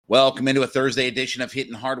Welcome into a Thursday edition of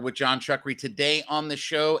Hittin Hard with John Chuckery. Today on the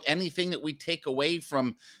show, anything that we take away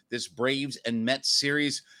from this Braves and Mets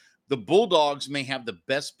series. The Bulldogs may have the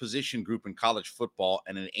best position group in college football,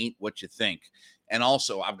 and it ain't what you think. And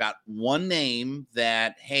also, I've got one name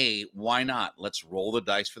that, hey, why not? Let's roll the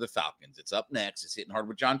dice for the Falcons. It's up next. It's Hittin Hard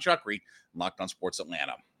with John Chuckery, Locked on Sports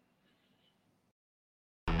Atlanta.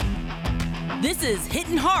 This is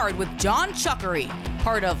Hittin Hard with John Chuckery,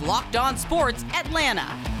 part of Locked on Sports Atlanta.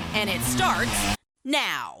 And it starts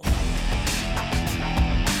now.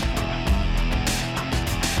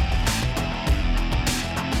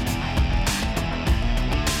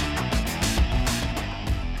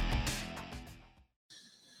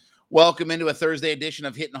 Welcome into a Thursday edition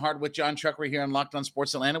of Hittin Hard with John Chuckery here on Locked on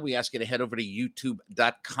Sports Atlanta. We ask you to head over to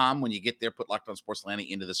youtube.com. When you get there, put Locked on Sports Atlanta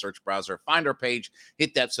into the search browser, find our page,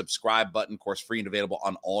 hit that subscribe button. Of course, free and available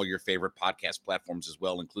on all your favorite podcast platforms as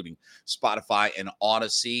well, including Spotify and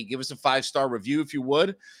Odyssey. Give us a 5-star review if you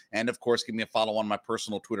would. And, of course, give me a follow on my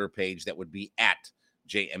personal Twitter page. That would be at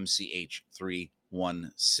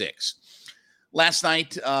JMCH316. Last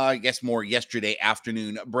night, I guess more yesterday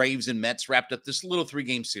afternoon, Braves and Mets wrapped up this little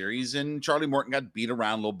 3-game series, and Charlie Morton got beat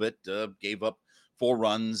around a little bit, gave up 4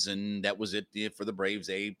 runs, and that was it for the Braves.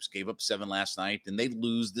 They gave up 7 last night, and they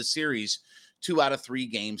lose the series 2 out of 3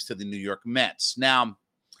 games to the New York Mets. Now,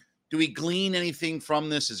 do we glean anything from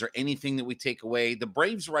this? Is there anything that we take away? The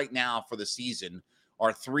Braves right now for the season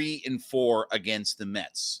are 3-4 against the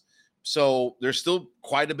Mets. So there's still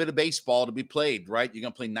quite a bit of baseball to be played, right? You're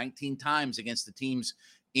going to play 19 times against the teams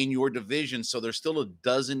in your division. So there's still a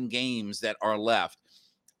dozen games that are left.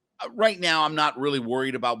 Right now, I'm not really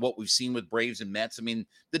worried about what we've seen with Braves and Mets. I mean,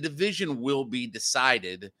 the division will be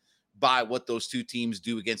decided by what those two teams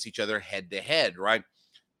do against each other head to head, right?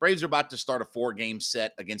 Braves are about to start a 4-game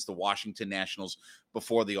set against the Washington Nationals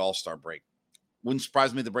before the All-Star break. Wouldn't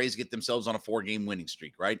surprise me if the Braves get themselves on a 4-game winning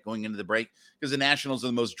streak, right, going into the break, because the Nationals are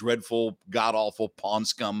the most dreadful, god-awful, pawn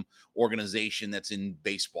scum organization that's in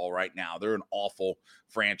baseball right now. They're an awful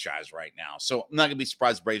franchise right now. So I'm not going to be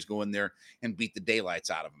surprised if Braves go in there and beat the daylights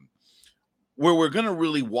out of them. Where we're going to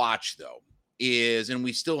really watch, though, is, and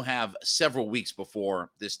we still have several weeks before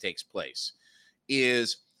this takes place,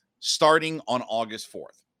 is starting on August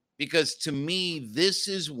 4th. Because to me, this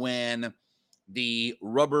is when the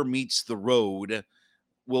rubber meets the road.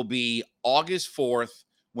 Will be August 4th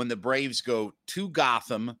when the Braves go to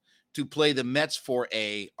Gotham to play the Mets for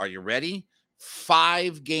are you ready?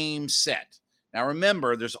 5-game set. Now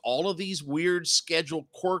remember, there's all of these weird schedule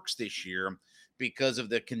quirks this year because of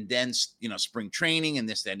the condensed, spring training and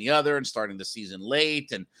this, that, and the other, and starting the season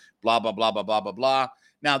late and blah, blah, blah, blah, blah, blah, blah.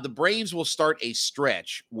 Now the Braves will start a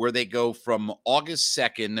stretch where they go from August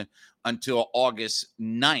 2nd until August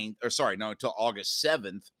 9th, until August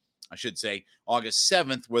 7th, I should say, August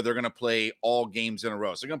 7th, where they're going to play all games in a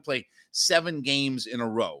row. So they're going to play 7 games in a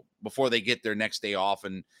row before they get their next day off,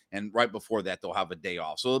 and right before that, they'll have a day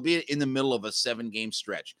off. So it'll be in the middle of a 7-game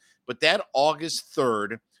stretch. But that August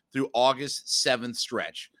 3rd through August 7th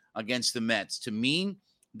stretch against the Mets, to me,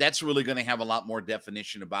 that's really going to have a lot more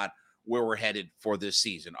definition about where we're headed for this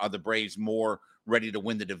season. Are the Braves more ready to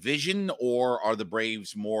win the division, or are the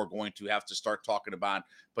Braves more going to have to start talking about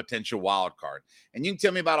potential wild card? And you can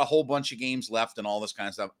tell me about a whole bunch of games left and all this kind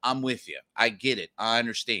of stuff. I'm with you. I get it. I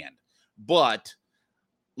understand. But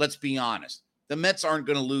let's be honest. The Mets aren't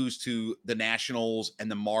going to lose to the Nationals and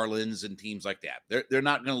the Marlins and teams like that. They're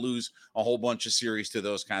not going to lose a whole bunch of series to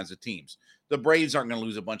those kinds of teams. The Braves aren't going to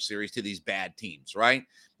lose a bunch of series to these bad teams, right?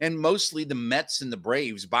 And mostly the Mets and the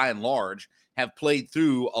Braves, by and large, have played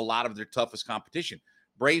through a lot of their toughest competition.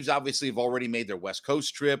 Braves obviously have already made their West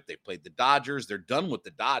Coast trip. They played the Dodgers. They're done with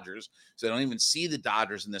the Dodgers, so they don't even see the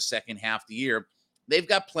Dodgers in the second half of the year. They've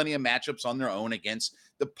got plenty of matchups on their own against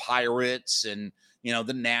the Pirates and,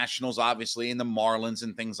 the Nationals, obviously, and the Marlins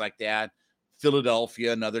and things like that.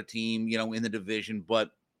 Philadelphia, another team, in the division.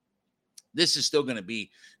 But this is still going to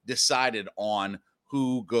be decided on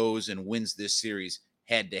who goes and wins this series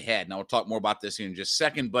head-to-head. Now, we'll talk more about this here in just a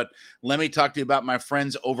second, but let me talk to you about my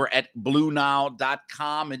friends over at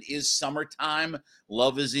BlueNile.com. It is summertime.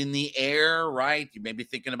 Love is in the air, right? You may be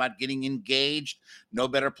thinking about getting engaged. No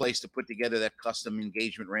better place to put together that custom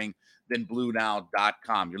engagement ring than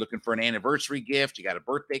BlueNile.com. You're looking for an anniversary gift. You got a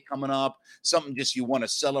birthday coming up, something just you want to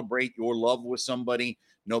celebrate your love with somebody.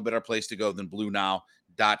 No better place to go than BlueNile.com.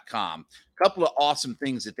 A couple of awesome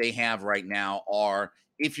things that they have right now are,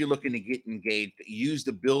 if you're looking to get engaged, use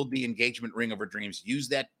the Build the Engagement Ring of Your Dreams. Use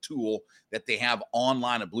that tool that they have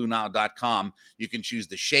online at BlueNile.com. You can choose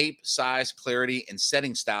the shape, size, clarity, and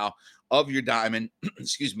setting style of your diamond,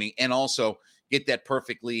 and also get that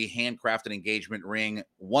perfectly handcrafted engagement ring,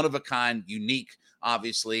 one of a kind, unique,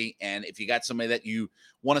 obviously. And if you got somebody that you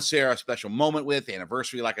want to share a special moment with,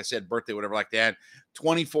 anniversary, like I said, birthday, whatever like that,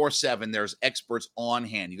 24/7, there's experts on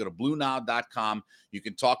hand. You go to BlueNile.com. You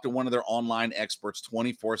can talk to one of their online experts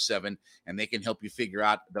 24/7, and they can help you figure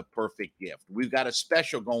out the perfect gift. We've got a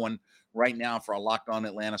special going right now for our Locked On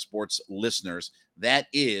Atlanta Sports listeners. That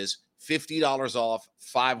is $50 off,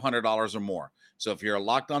 $500 or more. So if you're a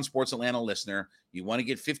Locked On Sports Atlanta listener, you want to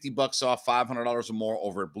get $50 off, $500 or more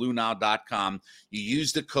over at BlueNile.com. You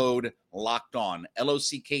use the code Locked On,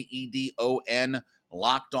 LOCKEDON,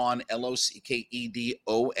 Locked On,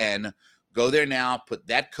 LOCKEDON. Go there now. Put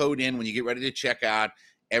that code in when you get ready to check out.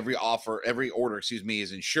 Every order,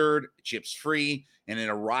 is insured, ships free, and it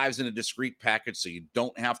arrives in a discreet package, so you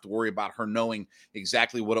don't have to worry about her knowing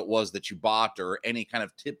exactly what it was that you bought or any kind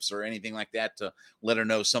of tips or anything like that to let her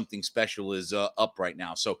know something special is up right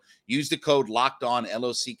now. So use the code Locked On,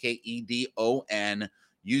 LOCKEDON.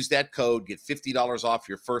 Use that code, get $50 off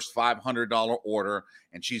your first $500 order,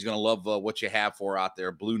 and she's going to love what you have for her out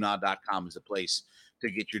there. BlueNile.com is the place to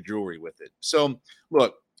get your jewelry with it. So,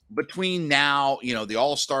 look, between now, the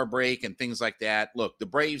All-Star break and things like that, look, the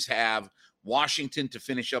Braves have Washington to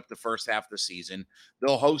finish up the first half of the season.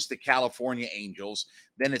 They'll host the California Angels.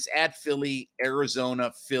 Then it's at Philly,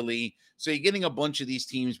 Arizona, Philly. So you're getting a bunch of these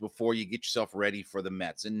teams before you get yourself ready for the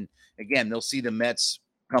Mets. And again, they'll see the Mets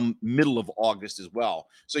come middle of August as well.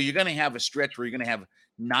 So you're going to have a stretch where you're going to have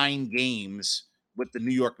 9 games with the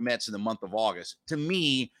New York Mets in the month of August. To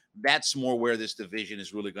me, that's more where this division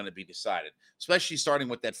is really going to be decided, especially starting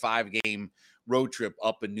with that 5-game road trip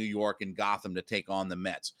up in New York and Gotham to take on the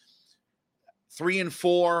Mets. 3 and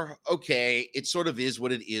 4, okay, it sort of is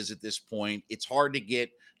what it is at this point. It's hard to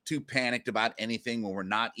get too panicked about anything when we're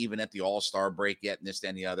not even at the All-Star break yet and this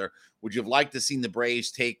and the other. Would you have liked to seen the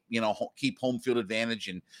Braves take, keep home field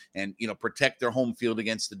advantage and protect their home field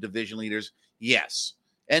against the division leaders? Yes.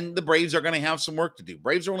 And the Braves are going to have some work to do.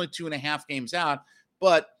 Braves are only 2.5 games out,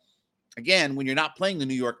 but again, when you're not playing the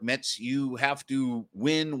New York Mets, you have to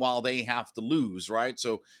win while they have to lose, right?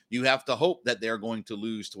 So you have to hope that they're going to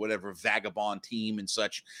lose to whatever vagabond team and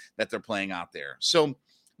such that they're playing out there. So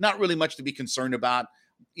not really much to be concerned about.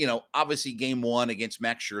 Obviously game 1 against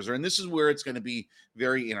Max Scherzer, and this is where it's going to be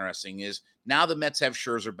very interesting, is now the Mets have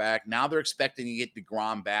Scherzer back. Now they're expecting to get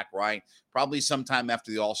DeGrom back, right? Probably sometime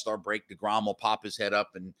after the All-Star break, DeGrom will pop his head up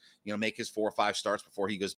and, make his 4 or 5 starts before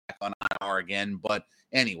he goes back on IR again. But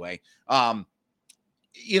anyway, that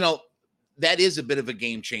is a bit of a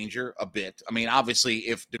game changer, a bit. I mean, obviously,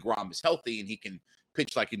 if DeGrom is healthy and he can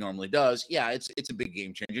pitch like he normally does, yeah, it's a big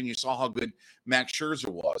game changer. And you saw how good Max Scherzer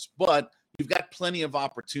was. But you've got plenty of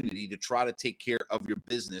opportunity to try to take care of your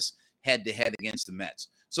business head-to-head against the Mets.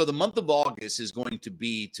 So the month of August is going to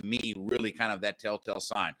be, to me, really kind of that telltale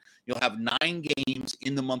sign. You'll have 9 games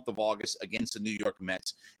in the month of August against the New York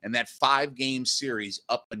Mets, and that 5-game series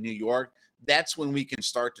up in New York, that's when we can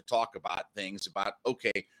start to talk about things about,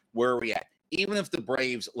 okay, where are we at? Even if the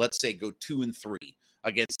Braves, let's say, go 2-3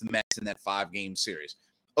 against the Mets in that 5-game series.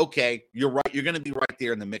 Okay, you're right. You're going to be right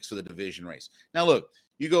there in the mix for the division race. Now, look,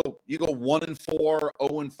 you go 1-4,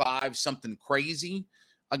 0-5, something crazy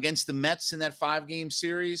against the Mets in that 5-game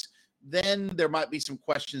series, then there might be some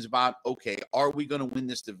questions about, okay, are we going to win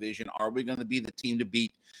this division? Are we going to be the team to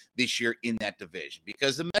beat this year in that division?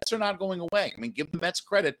 Because the Mets are not going away. I mean, give the Mets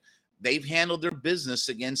credit. They've handled their business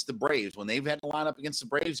against the Braves. When they've had to line up against the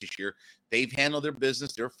Braves this year, they've handled their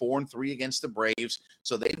business. They're 4-3 against the Braves.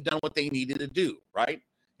 So they've done what they needed to do, right?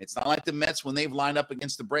 It's not like the Mets, when they've lined up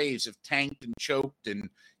against the Braves, have tanked and choked and,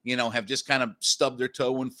 have just kind of stubbed their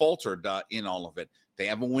toe and faltered in all of it. They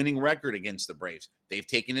have a winning record against the Braves. They've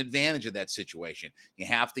taken advantage of that situation. You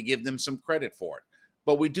have to give them some credit for it.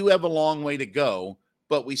 But we do have a long way to go.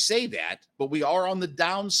 But we say that, but we are on the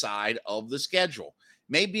downside of the schedule.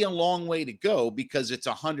 Maybe a long way to go because it's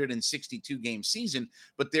a 162-game season,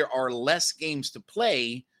 but there are less games to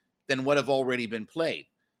play than what have already been played.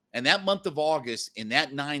 And that month of August, in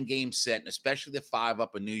that 9-game set, and especially the 5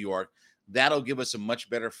 up in New York, that'll give us a much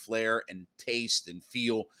better flair and taste and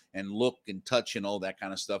feel and look and touch and all that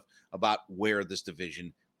kind of stuff about where this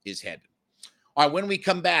division is headed. All right, when we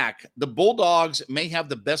come back, the Bulldogs may have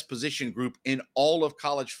the best position group in all of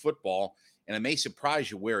college football, and it may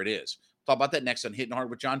surprise you where it is. Talk about that next on Hittin' Hard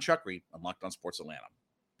with John Chuckery on Locked On Sports Atlanta.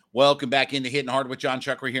 Welcome back into Hittin' Hard with John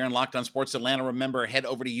Chuckery here on Locked On Sports Atlanta. Remember, head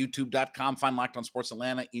over to youtube.com, find Locked On Sports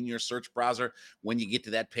Atlanta in your search browser. When you get to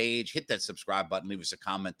that page, hit that subscribe button, leave us a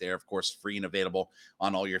comment there. Of course, free and available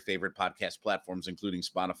on all your favorite podcast platforms, including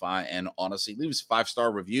Spotify and Odyssey. Leave us a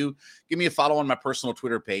 5-star review. Give me a follow on my personal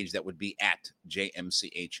Twitter page. That would be at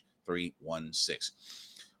JMCH13. 316.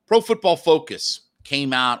 Pro Football Focus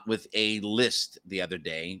came out with a list the other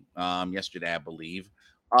day, yesterday, I believe,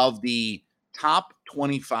 of the top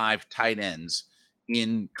 25 tight ends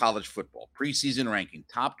in college football. Preseason ranking,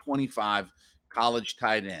 top 25 college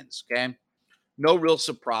tight ends, okay? No real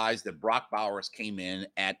surprise that Brock Bowers came in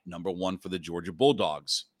at number 1 for the Georgia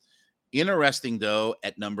Bulldogs. Interesting, though,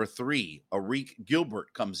 at number 3, Arik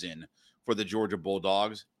Gilbert comes in for the Georgia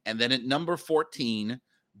Bulldogs. And then at number 14,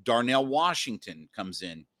 Darnell Washington comes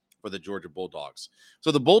in for the Georgia Bulldogs.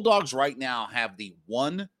 So the Bulldogs right now have the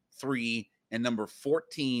 1, 3, and number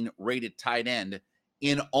 14 rated tight end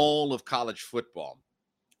in all of college football.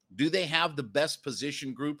 Do they have the best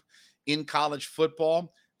position group in college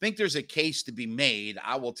football? I think there's a case to be made.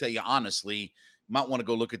 I will tell you honestly, you might want to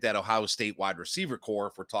go look at that Ohio State wide receiver core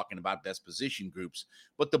if we're talking about best position groups.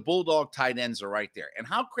 But the Bulldog tight ends are right there. And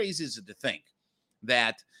how crazy is it to think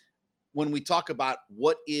that when we talk about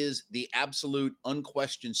what is the absolute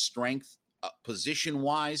unquestioned strength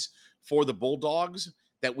position-wise for the Bulldogs,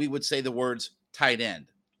 that we would say the words tight end.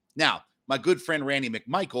 Now, my good friend Randy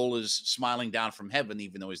McMichael is smiling down from heaven,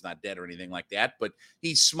 even though he's not dead or anything like that, but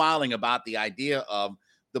he's smiling about the idea of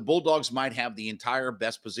the Bulldogs might have the entire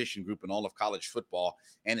best position group in all of college football,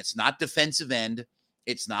 and it's not defensive end,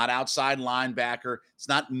 it's not outside linebacker, it's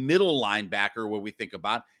not middle linebacker where we think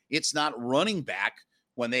about, it's not running back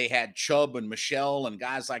when they had Chubb and Michelle and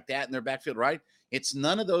guys like that in their backfield, right? It's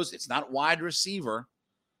none of those. It's not wide receiver.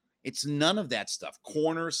 It's none of that stuff.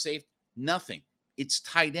 Corner, safe, nothing. It's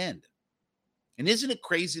tight end. And isn't it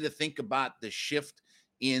crazy to think about the shift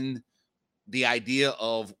in the idea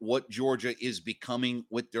of what Georgia is becoming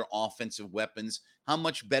with their offensive weapons, how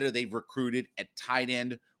much better they've recruited at tight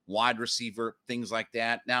end, wide receiver, things like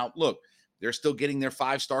that. Now, look, they're still getting their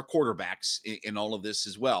 5-star quarterbacks in all of this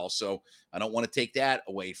as well. So I don't want to take that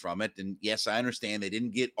away from it. And yes, I understand they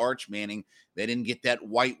didn't get Arch Manning. They didn't get that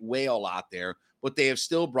white whale out there, but they have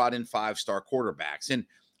still brought in 5-star quarterbacks. And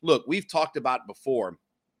look, we've talked about before,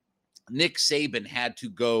 Nick Saban had to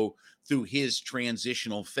go through his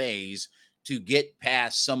transitional phase to get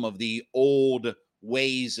past some of the old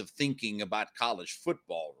ways of thinking about college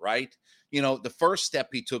football, right? You know, the first step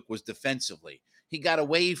he took was defensively. He got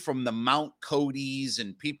away from the Mount Codys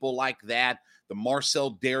and people like that, the Marcel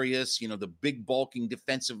Darius, you know, the big bulking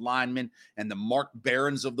defensive linemen, and the Mark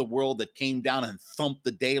Barons of the world that came down and thumped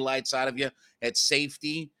the daylights out of you at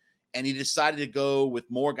safety. And he decided to go with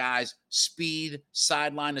more guys, speed,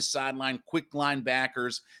 sideline to sideline, quick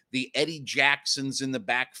linebackers, the Eddie Jacksons in the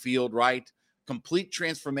backfield, right? Complete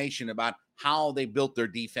transformation about how they built their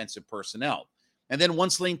defensive personnel. And then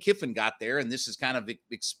once Lane Kiffin got there, and this is kind of,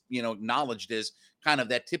 acknowledged as kind of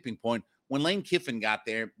that tipping point, when Lane Kiffin got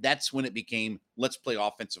there, that's when it became, let's play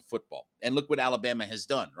offensive football. And look what Alabama has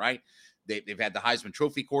done, right? They've had the Heisman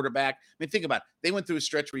Trophy quarterback. I mean, think about it. They went through a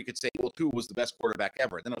stretch where you could say, well, Tua was the best quarterback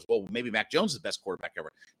ever. Then it was, well, maybe Mac Jones is the best quarterback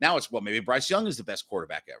ever. Now it's, well, maybe Bryce Young is the best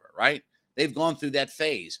quarterback ever, right? They've gone through that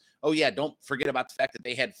phase. Oh, yeah, don't forget about the fact that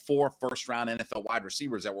they had 4 first-round NFL wide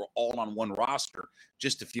receivers that were all on one roster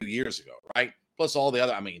just a few years ago, right? Plus all the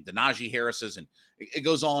other, the Najee Harris's, and it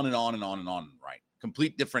goes on and on and on and on, right?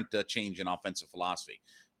 Complete different change in offensive philosophy.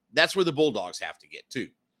 That's where the Bulldogs have to get to.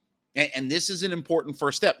 And this is an important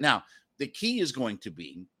first step. Now, the key is going to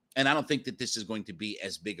be, and I don't think that this is going to be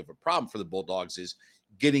as big of a problem for the Bulldogs, is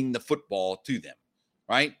getting the football to them,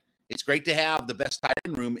 right? It's great to have the best tight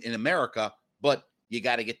end room in America, but you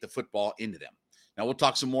got to get the football into them. Now, we'll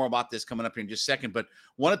talk some more about this coming up here in just a second, but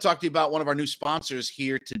want to talk to you about one of our new sponsors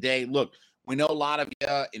here today. Look, we know a lot of you,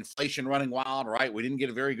 inflation running wild, right? We didn't get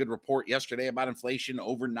a very good report yesterday about inflation,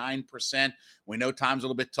 over 9%. We know time's a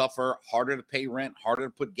little bit tougher, harder to pay rent, harder to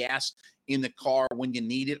put gas in the car when you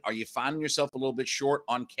need it. Are you finding yourself a little bit short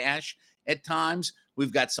on cash at times?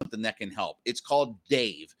 We've got something that can help. It's called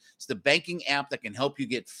Dave. It's the banking app that can help you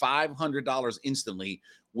get $500 instantly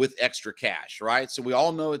with extra cash, right? So we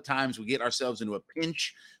all know at times we get ourselves into a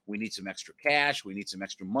pinch. We need some extra cash. We need some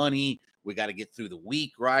extra money. We got to get through the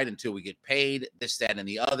week, right, until we get paid, this, that, and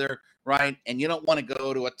the other, right? And you don't want to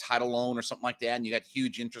go to a title loan or something like that, and you got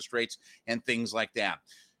huge interest rates and things like that.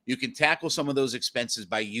 You can tackle some of those expenses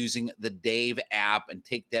by using the Dave app and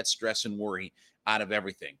take that stress and worry out of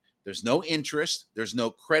everything. There's no interest. There's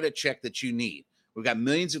no credit check that you need. We've got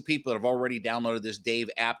millions of people that have already downloaded this Dave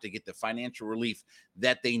app to get the financial relief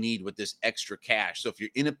that they need with this extra cash. So if you're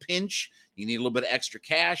in a pinch, you need a little bit of extra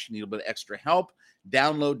cash, you need a little bit of extra help,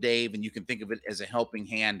 download Dave, and you can think of it as a helping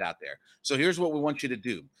hand out there. So here's what we want you to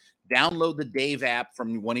do. Download the Dave app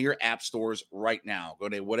from one of your app stores right now. Go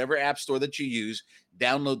to whatever app store that you use,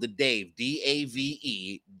 download the Dave,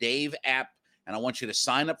 D-A-V-E, Dave app, and I want you to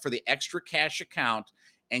sign up for the extra cash account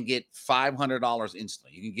and get $500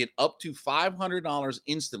 instantly. You can get up to $500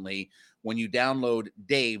 instantly when you download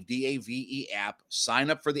Dave, D-A-V-E app, sign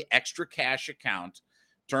up for the extra cash account.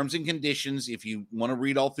 Terms and conditions, if you want to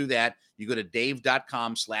read all through that, you go to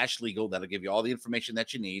dave.com/legal. That'll give you all the information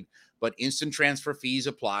that you need. But instant transfer fees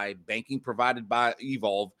apply. Banking provided by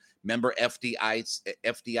Evolve, member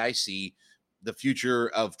FDIC. The future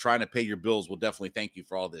of trying to pay your bills will definitely thank you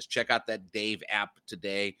for all this. Check out that Dave app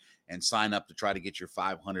today and sign up to try to get your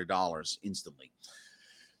 $500 instantly.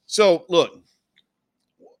 So, look,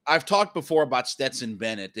 I've talked before about Stetson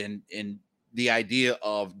Bennett and the idea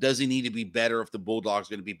of, does he need to be better if the Bulldogs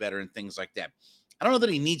are going to be better and things like that. I don't know that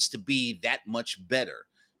he needs to be that much better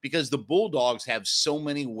because the Bulldogs have so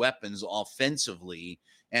many weapons offensively.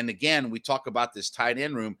 And again, we talk about this tight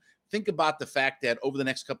end room. Think about the fact that over the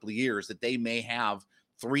next couple of years that they may have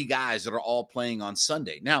 3 guys that are all playing on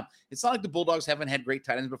Sunday. Now, it's not like the Bulldogs haven't had great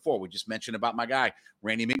tight ends before. We just mentioned about my guy,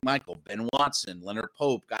 Randy McMichael, Ben Watson, Leonard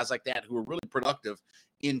Pope, guys like that who are really productive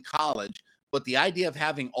in college. But the idea of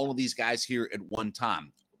having all of these guys here at one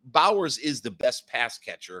time, Bowers is the best pass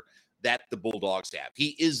catcher that the Bulldogs have.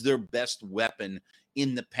 He is their best weapon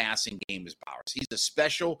in the passing game is Bowers. He's a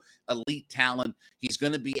special elite talent. He's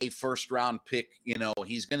going to be a first-round pick.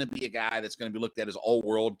 He's going to be a guy that's going to be looked at as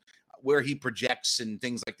all-world. Where he projects and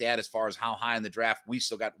things like that as far as how high in the draft, we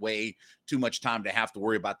still got way too much time to have to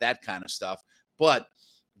worry about that kind of stuff. But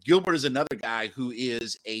Gilbert is another guy who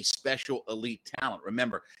is a special elite talent.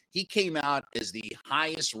 Remember, he came out as the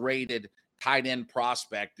highest rated tight end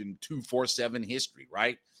prospect in 247 history,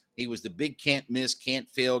 right? He was the big can't miss, can't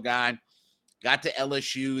fail guy. Got to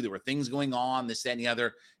LSU. There were things going on, this, that, and the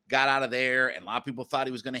other. Got out of there, and a lot of people thought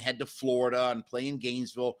he was going to head to Florida and play in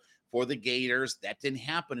Gainesville for the Gators. That didn't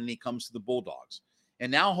happen, and he comes to the Bulldogs.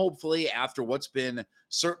 And now, hopefully, after what's been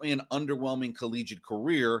certainly an underwhelming collegiate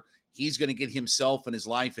career, he's going to get himself and his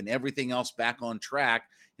life and everything else back on track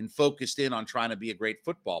and focused in on trying to be a great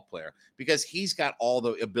football player because he's got all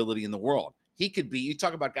the ability in the world. He could be, you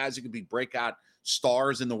talk about guys who could be breakout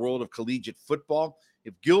stars in the world of collegiate football.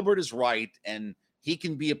 If Gilbert is right and he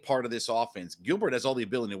can be a part of this offense, Gilbert has all the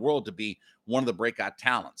ability in the world to be one of the breakout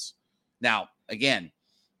talents. Now, again,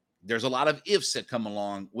 there's a lot of ifs that come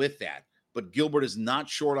along with that, but Gilbert is not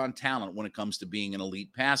short on talent when it comes to being an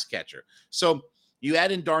elite pass catcher. So you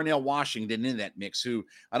add in Darnell Washington in that mix, who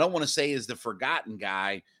I don't want to say is the forgotten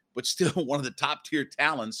guy, but still one of the top tier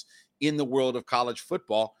talents in the world of college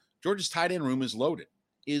football. Georgia's tight end room is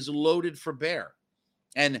loaded for bear.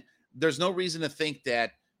 And there's no reason to think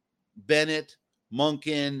that Bennett,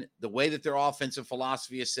 Monken, the way that their offensive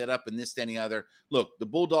philosophy is set up and this, that, and the other. Look, the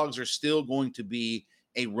Bulldogs are still going to be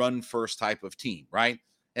a run-first type of team, right?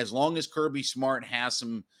 As long as Kirby Smart has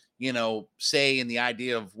some, say in the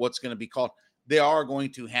idea of what's going to be called, they are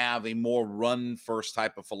going to have a more run-first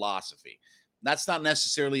type of philosophy. That's not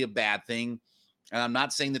necessarily a bad thing. And I'm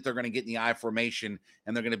not saying that they're going to get in the I formation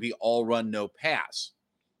and they're going to be all run, no pass.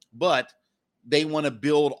 But they want to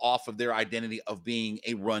build off of their identity of being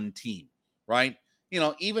a run team, right?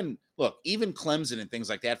 Even Clemson and things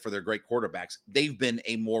like that for their great quarterbacks, they've been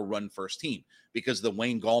a more run-first team because the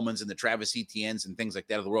Wayne Gallmans and the Travis Etiennes and things like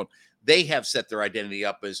that of the world, they have set their identity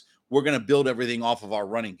up as we're going to build everything off of our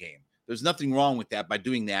running game. There's nothing wrong with that by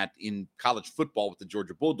doing that in college football with the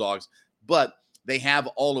Georgia Bulldogs, but they have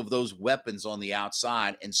all of those weapons on the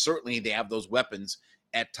outside, and certainly they have those weapons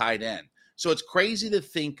at tight end. So it's crazy to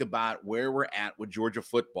think about where we're at with Georgia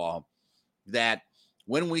football, that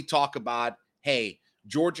when we talk about, hey,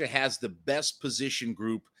 Georgia has the best position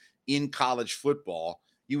group in college football,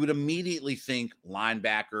 you would immediately think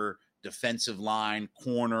linebacker, defensive line,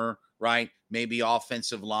 corner, right? Maybe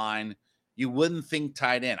offensive line. You wouldn't think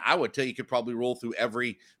tight end. I would tell you could probably roll through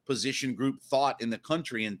every position group thought in the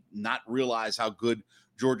country and not realize how good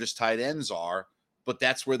Georgia's tight ends are, but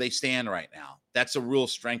that's where they stand right now. That's a real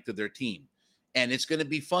strength of their team. And it's going to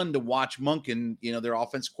be fun to watch Monken, their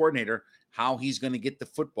offense coordinator, how he's going to get the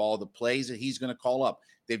football, the plays that he's going to call up.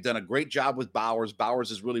 They've done a great job with Bowers. Bowers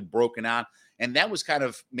has really broken out. And that was kind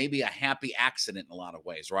of maybe a happy accident in a lot of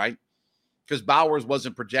ways, right? Because Bowers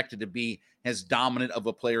wasn't projected to be as dominant of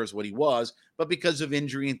a player as what he was, but because of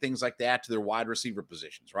injury and things like that to their wide receiver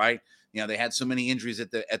positions, right? They had so many injuries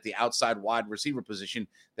at the outside wide receiver position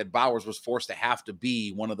that Bowers was forced to have to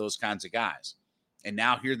be one of those kinds of guys. And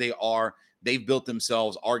now here they are. They've built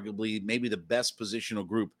themselves arguably maybe the best positional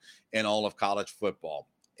group in all of college football.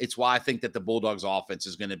 It's why I think that the Bulldogs offense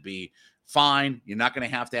is going to be fine. You're not going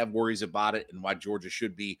to have worries about it, and why Georgia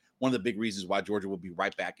should be one of the big reasons why Georgia will be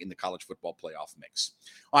right back in the college football playoff mix.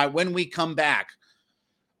 All right, when we come back,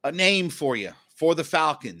 a name for you for the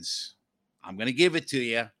Falcons. I'm going to give it to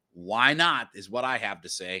you. Why not is what I have to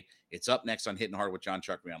say. It's up next on Hittin' Hard with John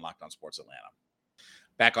Chuckery on Locked On Sports Atlanta.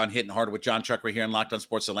 Back on Hittin' Hard with John Chuckery here on Locked On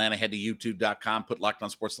Sports Atlanta. Head to youtube.com, put Locked On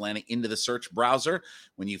Sports Atlanta into the search browser.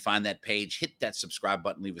 When you find that page, hit that subscribe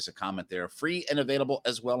button, leave us a comment there. Free and available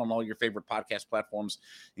as well on all your favorite podcast platforms,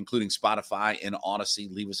 including Spotify and Odyssey.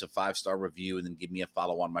 Leave us a 5-star review and then give me a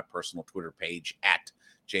follow on my personal Twitter page at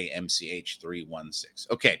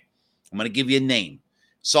JMCH316. Okay, I'm going to give you a name.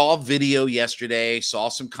 Saw a video yesterday, saw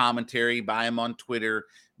some commentary by him on Twitter,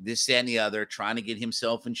 this and the other, trying to get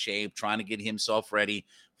himself in shape, trying to get himself ready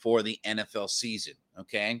for the NFL season,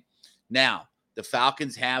 okay? Now, the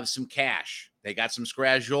Falcons have some cash. They got some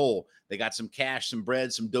scratchole. They got some cash, some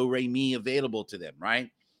bread, some do-re-mi available to them, right?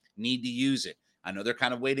 Need to use it. I know they're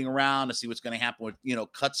kind of waiting around to see what's going to happen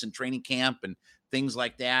with, cuts in training camp and things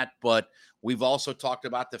like that, but we've also talked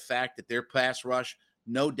about the fact that their pass rush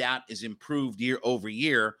no doubt is improved year over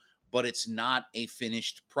year, but it's not a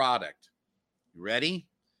finished product. You ready?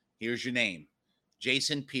 Here's your name,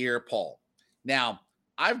 Jason Pierre-Paul. Now,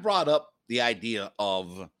 I've brought up the idea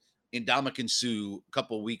of Ndamukong Suh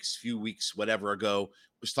few weeks, whatever ago,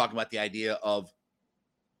 was talking about the idea of,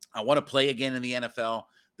 I want to play again in the NFL.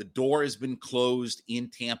 The door has been closed in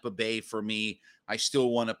Tampa Bay for me. I still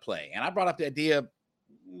want to play. And I brought up the idea,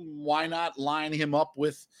 why not line him up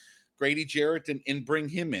with Grady Jarrett and bring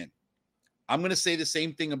him in? I'm going to say the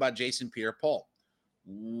same thing about Jason Pierre-Paul.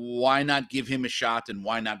 Why not give him a shot and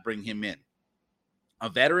why not bring him in? A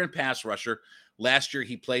veteran pass rusher. Last year,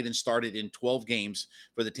 he played and started in 12 games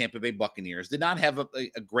for the Tampa Bay Buccaneers. Did not have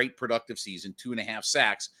a great productive season, 2.5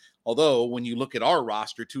 sacks. Although, when you look at our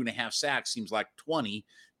roster, 2.5 sacks seems like 20.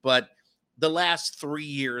 But the last 3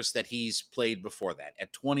 years that he's played before that,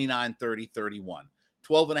 at 29, 30, 31,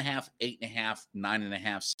 12.5, 8.5,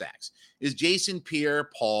 9.5 sacks. Is Jason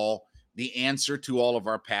Pierre-Paul the answer to all of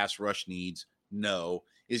our pass rush needs? No.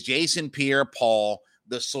 Is Jason Pierre-Paul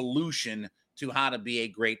the solution to how to be a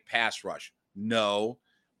great pass rush? No.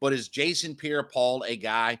 But is Jason Pierre-Paul a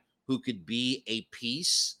guy who could be a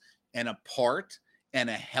piece and a part and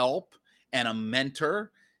a help and a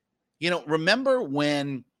mentor? Remember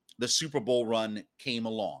when the Super Bowl run came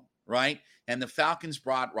along, right? And the Falcons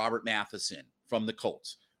brought Robert Mathis in from the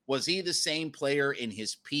Colts. Was he the same player in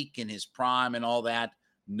his peak, in his prime and all that?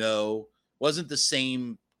 No. Wasn't the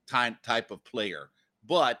same type of player.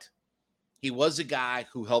 But he was a guy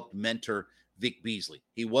who helped mentor Vic Beasley.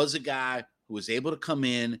 He was a guy who was able to come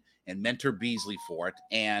in and mentor Beasley for it.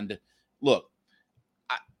 And look,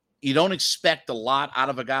 you don't expect a lot out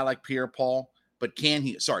of a guy like Pierre-Paul, but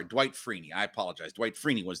Dwight Freeney. I apologize. Dwight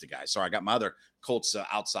Freeney was the guy. Sorry, I got my other Colts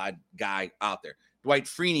outside guy out there. Dwight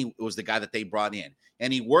Freeney was the guy that they brought in.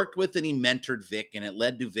 And he worked with and he mentored Vic, and it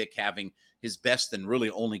led to Vic having his best and really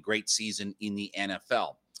only great season in the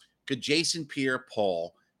NFL. Could Jason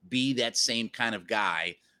Pierre-Paul be that same kind of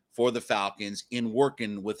guy for the Falcons in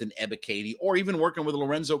working with an Ebiketie or even working with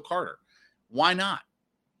Lorenzo Carter? Why not?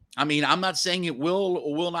 I mean, I'm not saying it will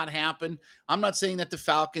or will not happen. I'm not saying that the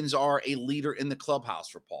Falcons are a leader in the clubhouse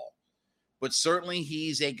for Paul. But certainly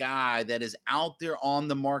he's a guy that is out there on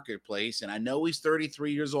the marketplace. And I know he's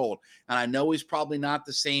 33 years old. And I know he's probably not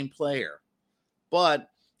the same player. But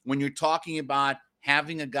when you're talking about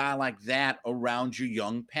having a guy like that around your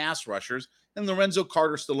young pass rushers, and Lorenzo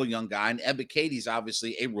Carter's still a young guy, and Ebiketie's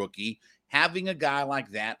obviously a rookie, having a guy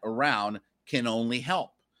like that around can only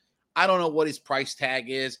help. I don't know what his price tag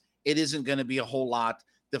is. It isn't going to be a whole lot.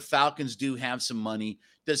 The Falcons do have some money.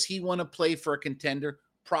 Does he want to play for a contender?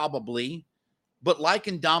 Probably. But like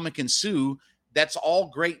Ndamukong Suh, that's all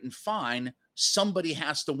great and fine. Somebody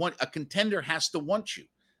has to want, a contender has to want you.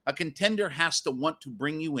 A contender has to want to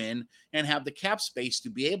bring you in and have the cap space to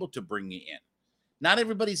be able to bring you in. Not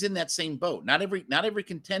everybody's in that same boat. Not every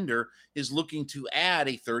contender is looking to add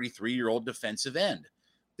a 33-year-old defensive end.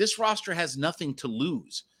 This roster has nothing to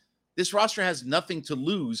lose. This roster has nothing to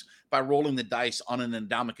lose by rolling the dice on an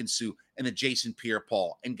Ndamukong Suh and a Jason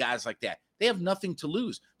Pierre-Paul and guys like that. They have nothing to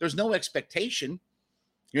lose. There's no expectation.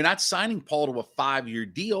 You're not signing Paul to a 5-year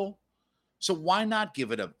deal. So why not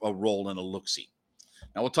give it a roll and a look-see?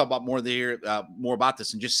 Now, we'll talk about more about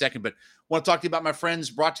this in just a second, but I want to talk to you about my friends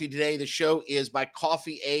brought to you today. The show is by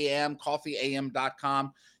Coffee AM,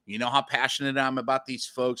 coffeeam.com. You know how passionate I am about these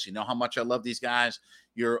folks. You know how much I love these guys.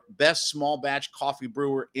 Your best small batch coffee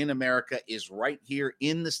brewer in America is right here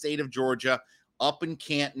in the state of Georgia, up in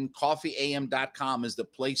Canton. Coffeeam.com is the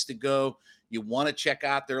place to go. You want to check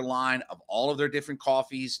out their line of all of their different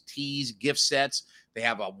coffees, teas, gift sets. They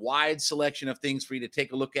have a wide selection of things for you to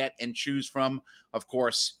take a look at and choose from. Of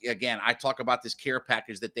course, again, I talk about this care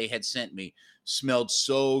package that they had sent me. Smelled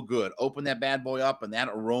so good. Open that bad boy up, and that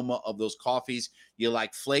aroma of those coffees. You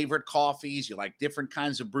like flavored coffees, you like different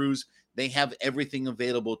kinds of brews. They have everything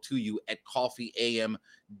available to you at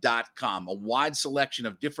coffeeam.com. A wide selection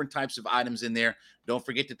of different types of items in there. Don't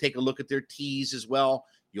forget to take a look at their teas as well.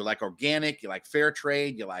 You like organic, you like fair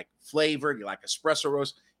trade, you like flavored, you like espresso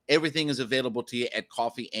roast. Everything is available to you at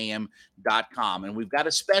coffeeam.com. And we've got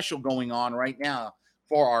a special going on right now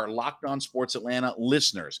for our Locked On Sports Atlanta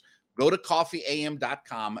listeners. Go to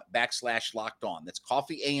coffeeam.com/locked on. That's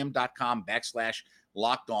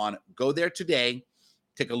coffeeam.com/locked on. Go there today.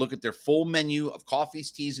 Take a look at their full menu of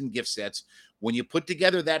coffees, teas, and gift sets. When you put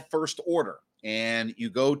together that first order and you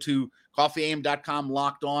go to coffeeam.com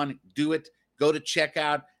locked on, do it. Go to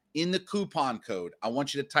checkout. In the coupon code, I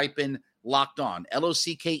want you to type in locked on,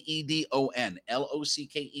 LOCKEDON,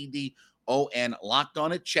 LOCKEDON, locked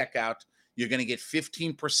on at checkout. You're going to get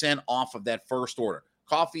 15% off of that first order.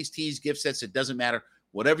 Coffees, teas, gift sets, it doesn't matter.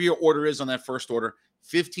 Whatever your order is on that first order,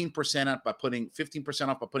 15% off by putting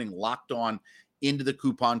locked on into the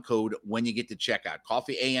coupon code when you get to checkout.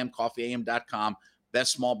 coffeeam.com,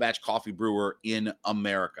 best small batch coffee brewer in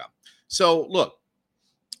America. So look,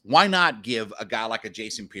 why not give a guy like a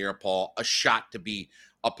Jason Pierre-Paul a shot to be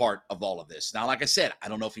a part of all of this? Now, like I said, I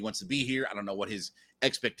don't know if he wants to be here. I don't know what his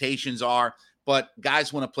expectations are, but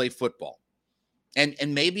guys want to play football. And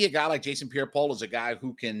maybe a guy like Jason Pierre-Paul is a guy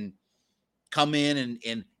who can come in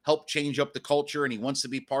and help change up the culture, and he wants to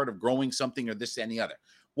be part of growing something or this and the other.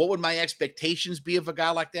 What would my expectations be of a guy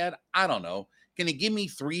like that? I don't know. Can he give me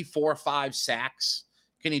 3, 4, 5 sacks?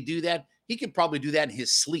 Can he do that? He could probably do that in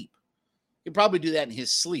his sleep.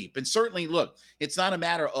 And certainly, look, it's not a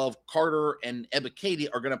matter of Carter and Ebiketie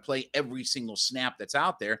are going to play every single snap that's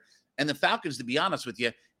out there. And the Falcons, to be honest with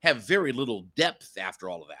you, have very little depth after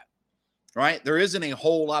all of that, right? There isn't a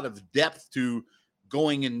whole lot of depth to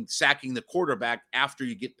going and sacking the quarterback after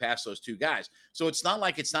you get past those two guys. So it's not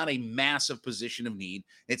like it's not a massive position of need.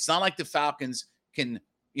 It's not like the Falcons can,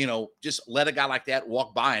 just let a guy like that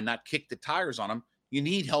walk by and not kick the tires on him. You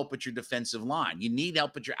need help at your defensive line. You need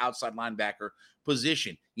help at your outside linebacker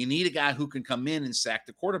position. You need a guy who can come in and sack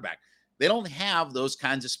the quarterback. They don't have those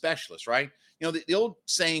kinds of specialists, right? The old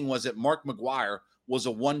saying was that Mark McGwire was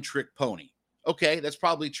a one-trick pony. Okay, that's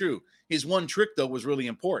probably true. His one trick, though, was really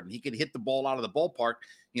important. He could hit the ball out of the ballpark.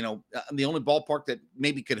 The only ballpark that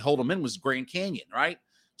maybe could hold him in was Grand Canyon, right?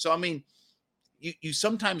 So, I mean, you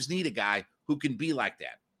sometimes need a guy who can be like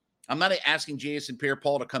that. I'm not asking Jason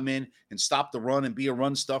Pierre-Paul to come in and stop the run and be a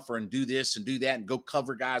run stuffer and do this and do that and go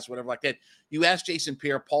cover guys, whatever like that. You ask Jason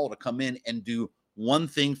Pierre-Paul to come in and do one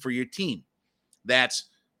thing for your team. That's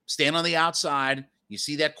stand on the outside. You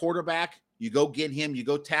see that quarterback, you go get him, you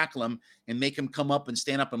go tackle him and make him come up and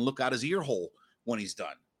stand up and look out his ear hole when he's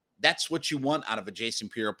done. That's what you want out of a Jason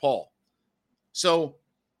Pierre-Paul. So,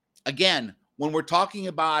 again, when we're talking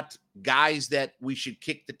about guys that we should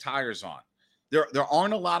kick the tires on, there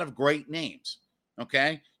aren't a lot of great names,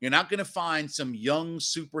 okay? You're not going to find some young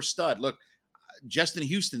super stud. Look, Justin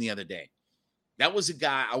Houston the other day, that was a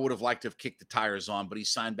guy I would have liked to have kicked the tires on, but he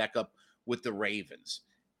signed back up with the Ravens.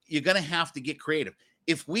 You're going to have to get creative.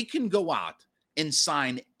 If we can go out and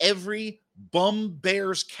sign every bum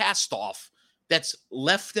Bears cast-off that's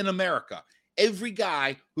left in America, every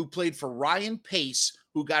guy who played for Ryan Pace,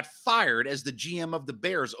 who got fired as the GM of the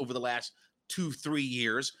Bears over the last 2-3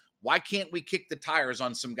 years, why can't we kick the tires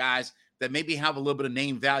on some guys that maybe have a little bit of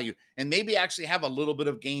name value and maybe actually have a little bit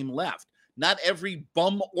of game left? Not every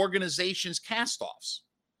bum organization's cast-offs,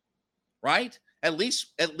 right? At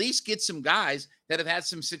least get some guys that have had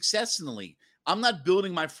some success in the league. I'm not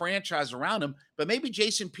building my franchise around him, but maybe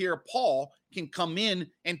Jason Pierre-Paul can come in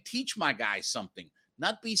and teach my guys something,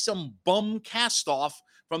 not be some bum cast-off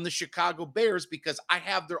from the Chicago Bears because I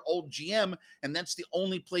have their old GM and that's the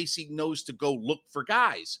only place he knows to go look for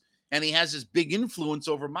guys. And he has this big influence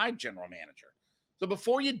over my general manager. So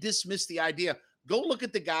before you dismiss the idea, go look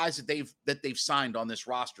at the guys that they've signed on this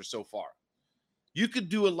roster so far. You could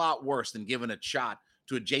do a lot worse than giving a shot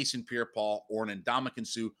to a Jason Pierre-Paul or an Ndamukong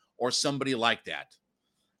Suh or somebody like that.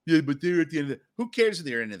 Yeah, but they're at the end of who cares if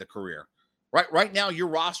they're end of the career? Right now, your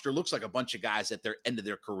roster looks like a bunch of guys at their end of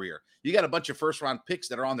their career. You got a bunch of first-round picks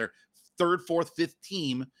that are on their third, fourth, fifth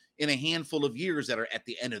team in a handful of years that are at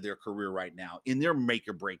the end of their career right now, in their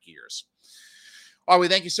make-or-break years. All right,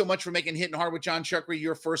 thank you so much for making Hitting Hard with John Chuckery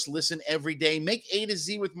your first listen every day. Make A to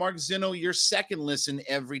Z with Mark Zinno your second listen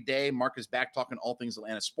every day. Mark is back talking all things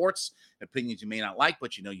Atlanta sports, opinions you may not like,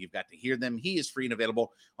 but you know you've got to hear them. He is free and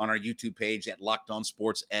available on our YouTube page at Locked On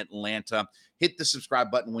Sports Atlanta. Hit the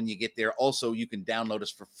subscribe button when you get there. Also, you can download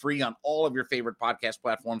us for free on all of your favorite podcast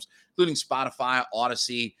platforms, including Spotify,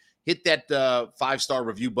 Odyssey. Hit that 5-star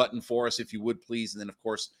review button for us if you would, please. And then, of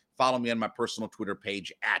course, follow me on my personal Twitter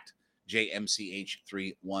page at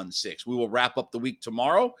JMCH316. We will wrap up the week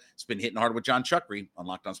tomorrow. It's been Hitting Hard with John Chuckery on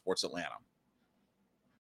Locked On Sports Atlanta.